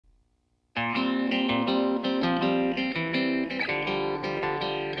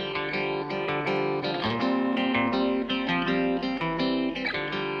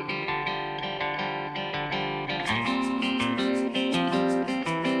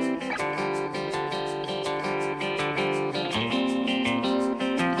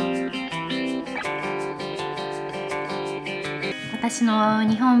私の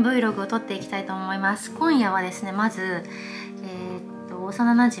日本 vlog を撮っていきたいと思います。今夜はですね、まず、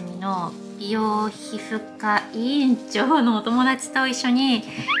幼なじみの美容皮膚科委員長のお友達と一緒に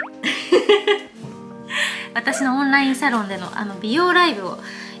私のオンラインサロンでの美容ライブを、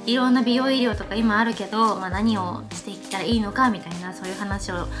いろんな美容医療とか今あるけど、何をしていったらいいのかみたいな、そういう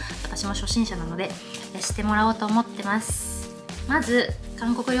話を私も初心者なのでしてもらおうと思ってます。まず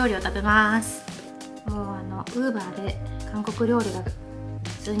韓国料理を食べます。もうウーバーで韓国料理が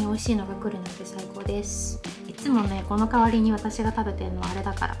普通に美味しいのが来るなんて最高です。いつもね、この代わりに私が食べてるのはあれ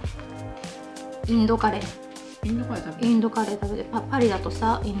だから、インドカレー食べて、パリだと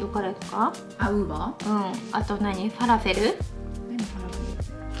さ、インドカレーとか、ウーバー、あとファラフェル、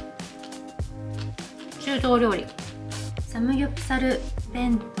中東料理、サムギョプサル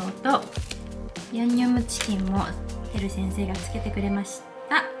弁当とヤンニョムチキンもてる先生がつけてくれました。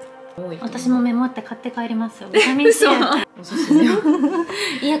私もメモって買って帰りますよ。ビタミン C おすすめよ。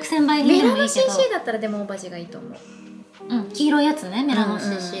医薬船売品でもいいけど、メラノ CC だったらでも大葉がいいと思う。黄色いやつね、メラノ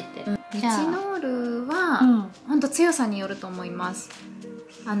CC って。レチノールは本当強さによると思います。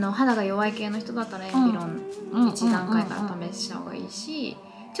肌が弱い系の人だったらエンビロン1段階から試した方がいいし、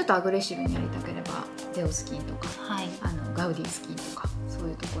ちょっとアグレッシブにやりたければゼオスキンとか、ガウディスキンとか、そう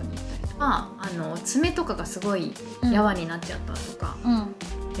いうところに行ったりとか、爪とかがすごいやわになっちゃったとか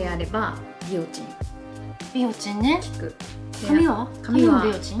であればビオチンね、効く。髪はビ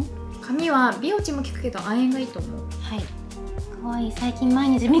オチン？髪はビオチンも効くけど亜鉛がいいと思う。はい。可愛い。最近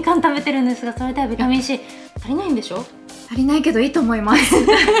毎日みかん食べてるんですが、それではビタミン C 足りないんでしょ？足りないけどいいと思います。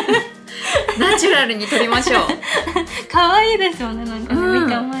ナチュラルに取りましょう。可愛いですよね、なんかね、み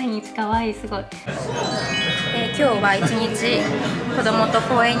かん毎日可愛い、すごい。今日は一日子供と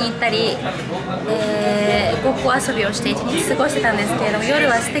公園に行ったり、ごっこ遊びをして一日過ごしてたんですけれども、夜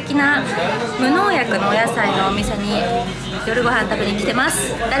は素敵な無農薬のお野菜のお店に夜ご飯食べに来てま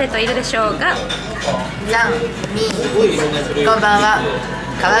す。誰といるでしょうか？3、2、1、こんばんは、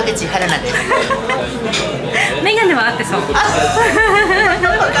川口春奈です。メガネは合ってそう。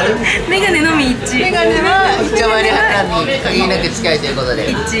メガネのみ一致。メガネは一丁割り春奈に限りなく近いということで、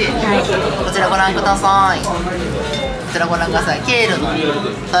一致。こちらご覧ください。こちらご覧ください。ケールの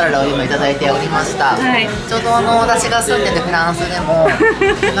サラダを今いただいておりました。ちょうど私が住んでるフランスでも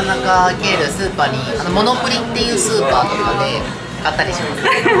なかなかケールスーパーにモノプリっていうスーパーとかで買ったりします。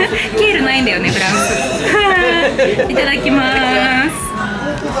ケールないんだよね、フランス。いただきます。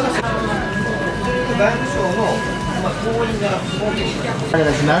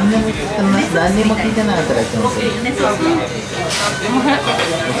何年も聞いてます。何年も聞いてなかったら言ってます。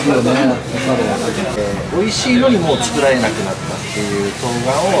美味しいのにもう作られなくなったっていう冬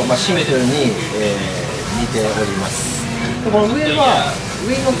瓜を、シンプルに、煮ております。でこの上のっ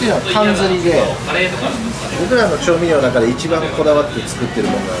ていうのは缶ずりで、僕らの調味料の中で一番こだわって作ってる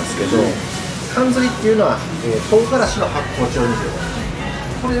ものなんですけど、缶ずりっていうのは、唐辛子の発酵調味料、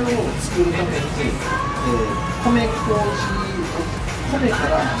これを作るために、米か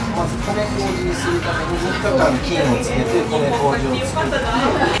らまず米麹にするために3日間菌をつけて米麹を作って、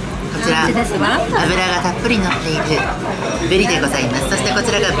こちら油がたっぷり乗っているベリでございます。そしてこ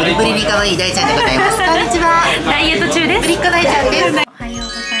ちらがブリブリに可愛い大ちゃんでございます。こんにちは、ダイエット中です。ぶりっ子大ちゃんです。おはよう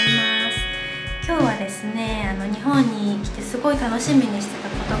ございます。今日はですね、日本に来てすごい楽しみにしてた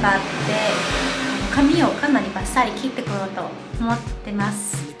ことがあって、髪をかなりバッサリ切ってこようと思ってま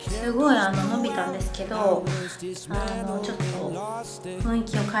す。すごい伸びたんですけど、ちょっと雰囲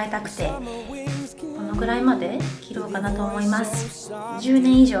気を変えたくて、このぐらいまで切ろうかなと思います。10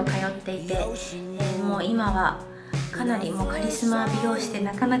年以上通っていて、もう今はかなりもうカリスマ美容師で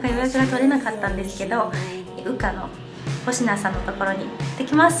なかなか予約が取れなかったんですけど、羽化の星名さんのところに行って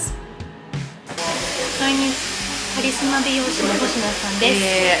きます。カリスマ美容師の星名さんです。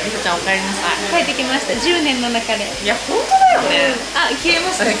りこちゃんお帰りなさい。帰ってきました。10年の中で。いや本当だよね。消え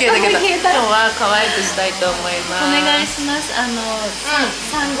ました。消えたのは可愛くしたいと思います。お願いします。産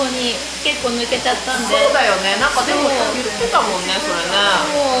後に結構抜けちゃったんで。そうだよね。なんかでも言ってたもんね、それ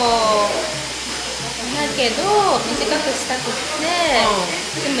ね。だけど短くしたくて、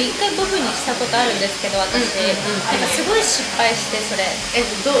でも1回5分にしたことあるんですけど、私なんかすごい失敗して、それ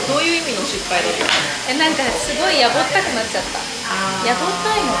どういう意味の失敗だったの？なんかすごいやぼったくなっちゃった。やぼっ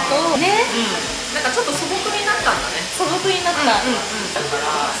たいのとね、なんかちょっと素朴になったんだね。素朴になった。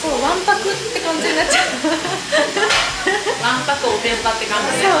そう、わんぱくって感じになっちゃう。わんぱくおてんぱって感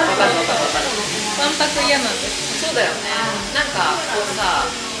じね。わかる。わんぱく嫌なんです。そうだよね。なんかこうさ、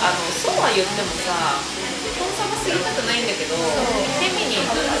そうは言ってもさ、コンサバ過ぎたくないんだけど、フェミニン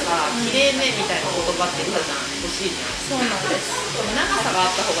とかさ、綺麗めみたいな言葉って言ったじゃん、欲しいじゃん。そうなんです。長さがあ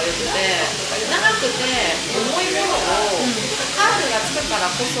った方がよくて、長くて重いものをカーフがつくから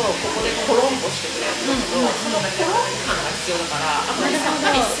こそここでコロンとしてくれるんだけど、そのコロン感が必要だからあんまりさっ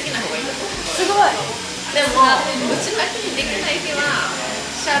ぱりしすぎない方がいいんだと思う。すごい。でも内巻きにできない日は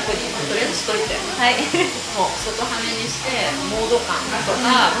シャープにとりあえずしといて、はい。もう外羽にしてモード感と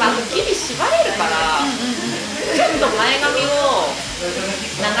か、まあギリ縛れるから、ちょっと前髪を流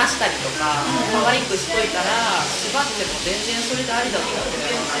したりとか可愛くしといたら縛っても全然それでありだと思うんだ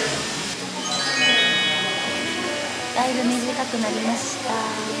よね。だいぶ短くなりました。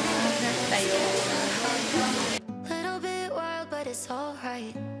だよ。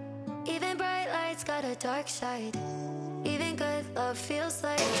い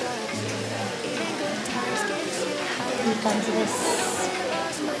い感じです。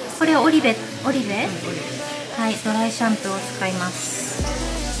これオリベ、はい、ドライシャンプーを使います。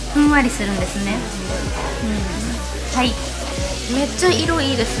ふんわりするんですね。はい。めっちゃ色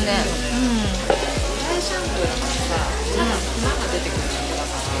いいですね。ドライシャンプーだからさ、粉が出てくるだけだか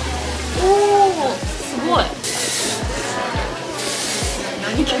ら。おお、すごい。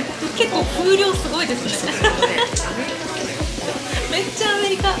結構風量すごいですね。めっちゃアメ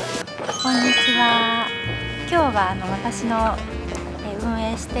リカ。こんにちは。今日は私の運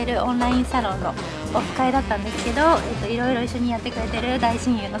営しているオンラインサロンのオフ会だったんですけど、いろいろ一緒にやってくれてる大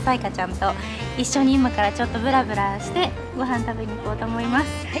親友のさいかちゃんと一緒に今からちょっとブラブラしてご飯食べに行こうと思います。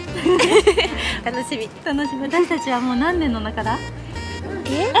はい。楽しみ。私たちはもう何年の中だ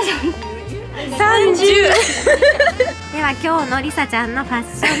？30 では今日のりさちゃんのファ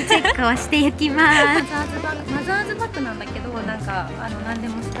ッションチェックをしていきます。マザーズバッグなんだけど、なんか何で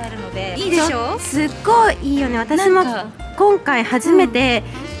も使えるのでいいでしょ。すっごいいいよね。私も今回初めて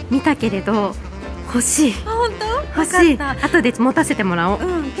見たけれど欲しい。あ、本当？欲しい。後で持たせてもらおう。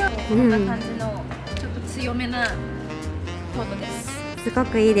今日こんな感じのちょっと強めなコートです。すご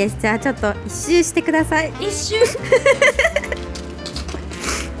くいいです。じゃあちょっと一周してください。一周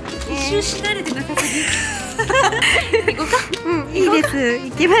一周し慣れてなさすぎ。行こうか。いいです。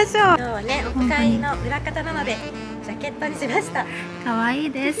行きましょう。今日はね、オフ会の裏方なのでジャケットにしました。可愛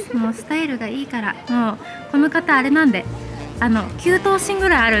いです。もうスタイルがいいから。もうこの方あれなんで、9頭身ぐ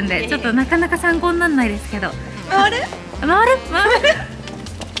らいあるんで、ちょっとなかなか参考にならないですけど。回る。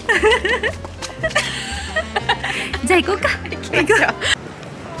じゃあ行こうか。行こう。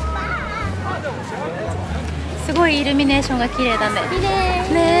すごいイルミネーションが綺麗だね。綺麗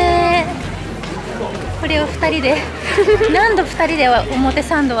ねえ。これを2人で何度2人で表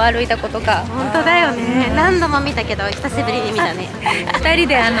参道を歩いたことか。本当だよね。何度も見たけど久しぶりに見たね。2人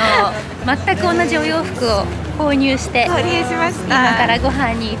で全く同じお洋服を購入しました。今からご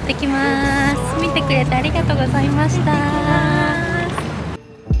飯に行ってきます。見てくれてありがとうございました。